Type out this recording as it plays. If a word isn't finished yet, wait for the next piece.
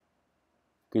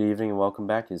Good evening and welcome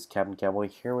back. It's Captain Cowboy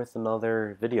here with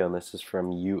another video, and this is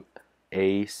from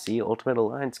UAC Ultimate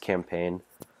Alliance campaign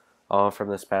from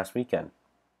this past weekend.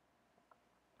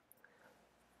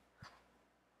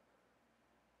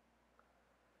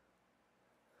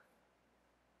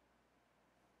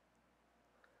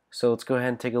 So let's go ahead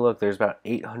and take a look. There's about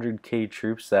 800k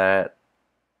troops that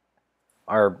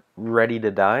are ready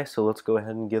to die, so let's go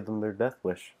ahead and give them their death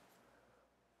wish.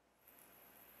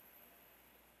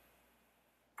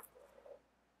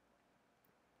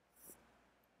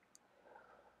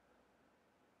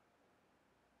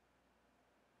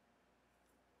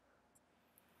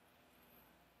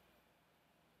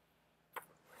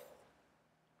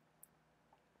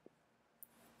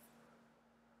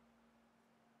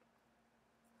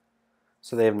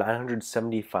 So they have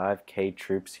 975k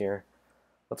troops here.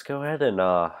 Let's go ahead and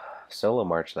solo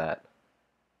march that.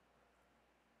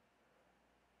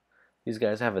 These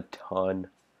guys have a ton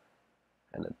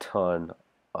and a ton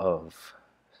of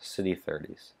city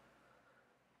 30s.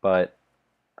 But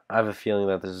I have a feeling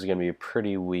that this is going to be a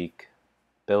pretty weak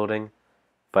building.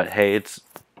 But hey, it's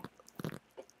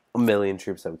a million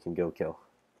troops that we can go kill.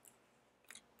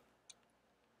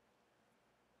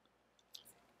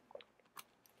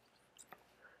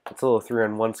 It's a little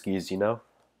 3-on-1 skis, you know?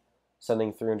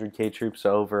 Sending 300k troops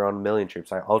over on a million troops.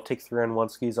 I'll take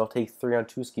 3-on-1 skis, I'll take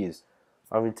 3-on-2 skis.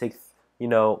 I'm going to take,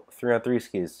 3-on-3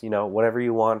 skis. Whatever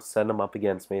you want, send them up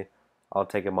against me. I'll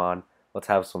take them on. Let's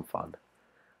have some fun.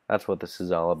 That's what this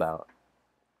is all about.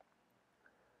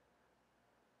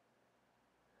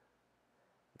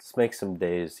 Let's make some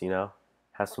days,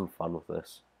 Have some fun with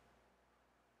this.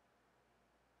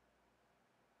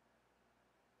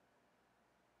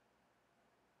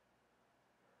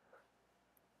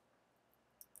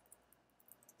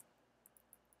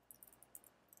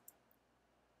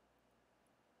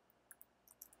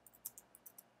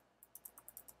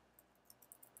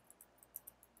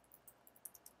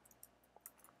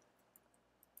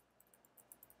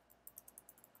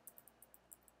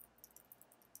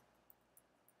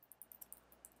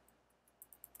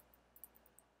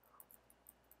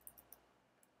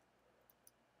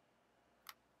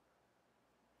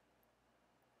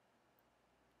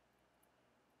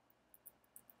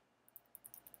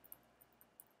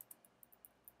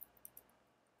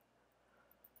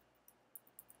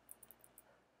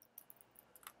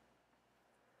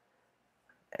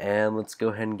 And let's go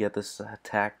ahead and get this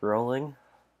attack rolling.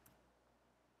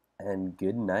 And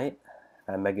good night.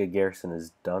 That Mega Garrison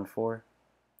is done for.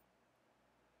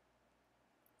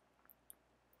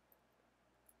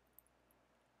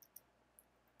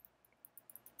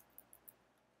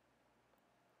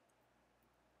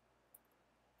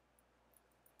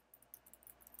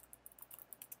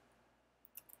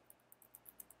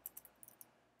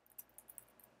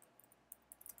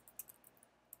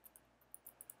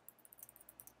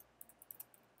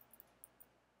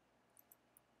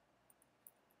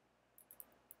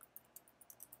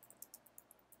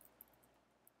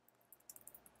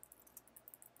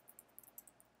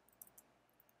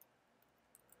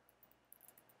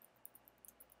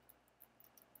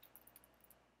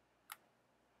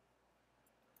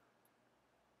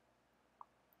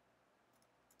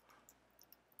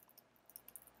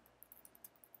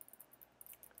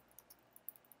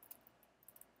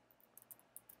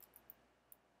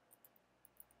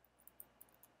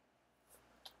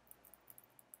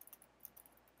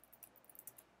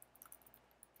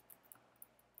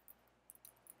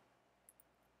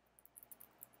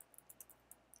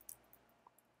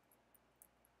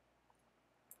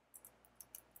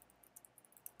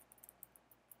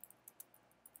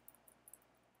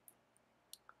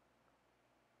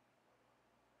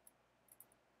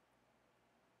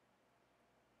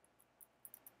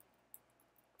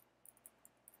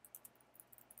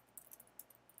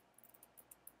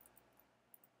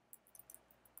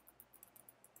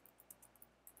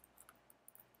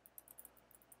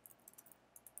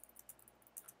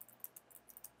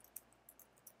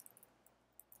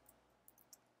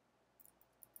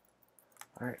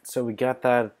 Alright, so we got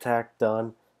that attack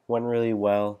done. Went really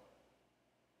well.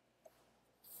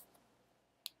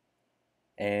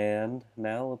 And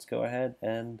now let's go ahead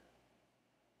and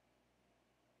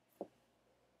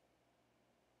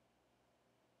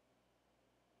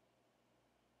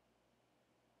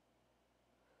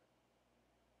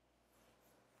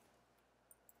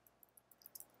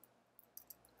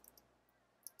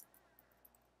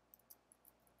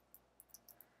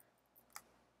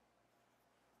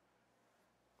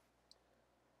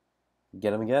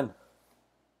get him again.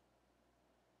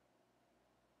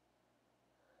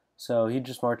 So he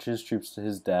just marched his troops to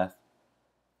his death.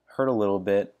 Hurt a little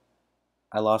bit.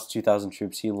 I lost 2,000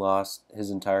 troops. He lost his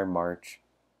entire march.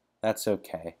 That's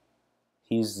okay.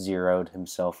 He's zeroed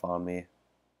himself on me.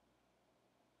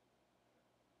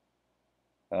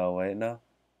 Oh, wait, no?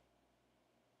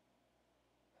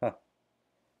 Huh.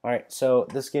 Alright, so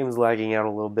this game's lagging out a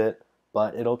little bit,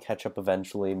 but it'll catch up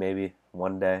eventually, maybe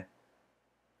one day.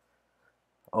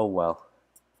 Oh well.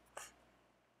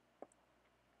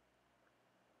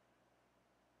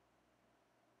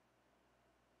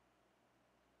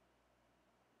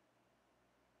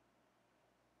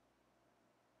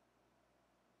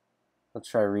 Let's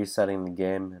try resetting the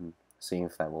game and seeing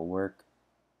if that will work.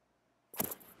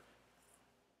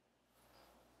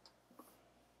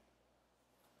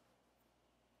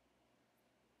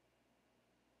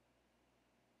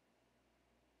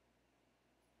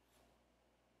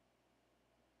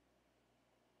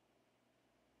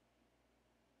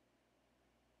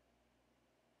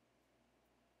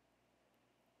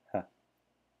 Huh.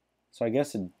 So I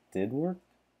guess it did work?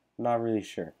 Not really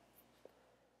sure.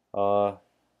 Uh,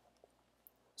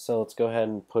 so let's go ahead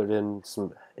and put in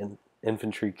some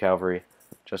infantry cavalry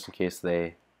just in case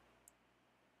they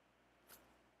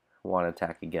want to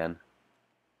attack again.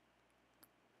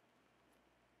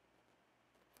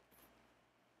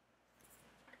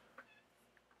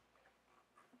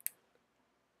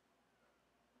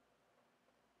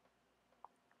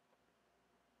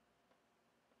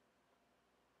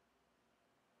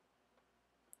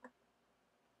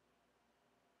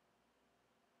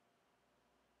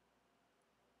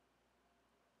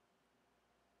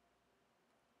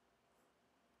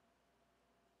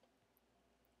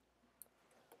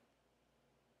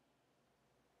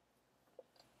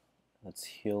 Let's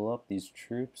heal up these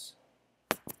troops.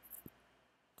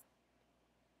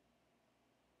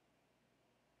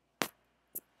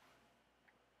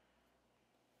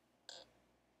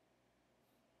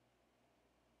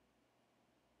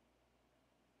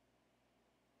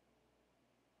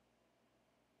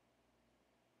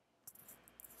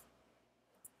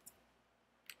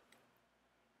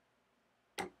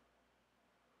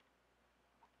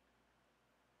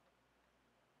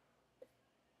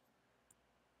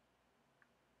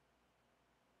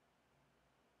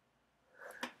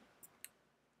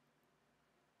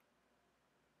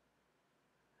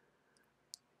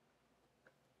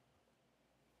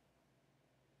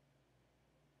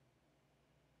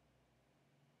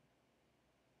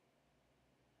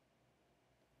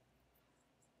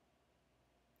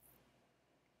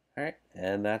 Alright,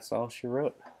 and that's all she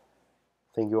wrote.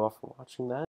 Thank you all for watching that.